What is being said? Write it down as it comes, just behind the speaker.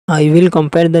I will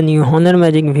compare the new Honor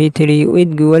Magic V3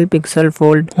 with Google Pixel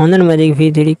Fold. Honor Magic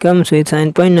V3 comes with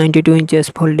 7.92 inches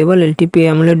foldable LTP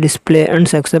AMOLED display and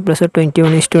success ratio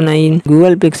 21:9.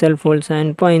 Google Pixel Fold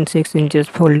 7.6 inches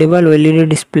foldable OLED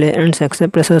display and success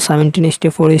ratio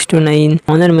 17:4:9.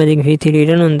 Honor Magic V3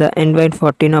 run on the Android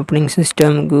 14 operating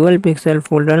system. Google Pixel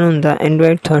Fold run on the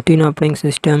Android 13 operating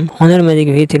system. Honor Magic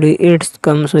V3 it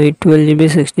comes with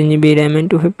 12GB, 16GB RAM and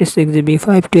 256GB,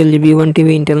 512GB,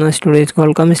 1TB internal storage.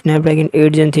 Qualcomm Snapdragon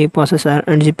 8 Gen 3 processor,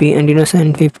 8GB Adreno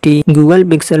 750. Google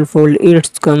Pixel Fold it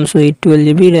comes with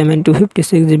 12GB RAM and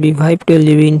 256GB,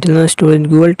 512GB internal storage.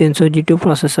 Google Tensor G2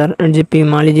 processor, 8GB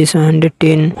Mali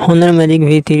G710. Honor Magic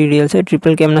V3 real set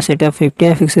triple camera setup,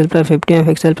 50MP plus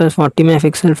 50MP plus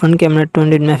 40MP front camera,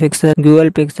 200MP.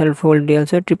 Google Pixel Fold real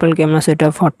set triple camera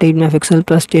setup, 48MP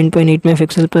plus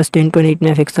 10.8MP plus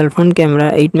 10.8MP front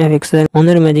camera, 8MP.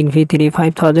 Honor Magic V3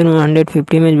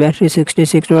 5150mAh battery,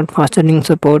 66W fast charging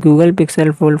support. Google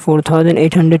Pixel Fold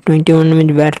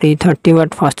 4821mAh battery,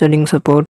 30W fast charging support.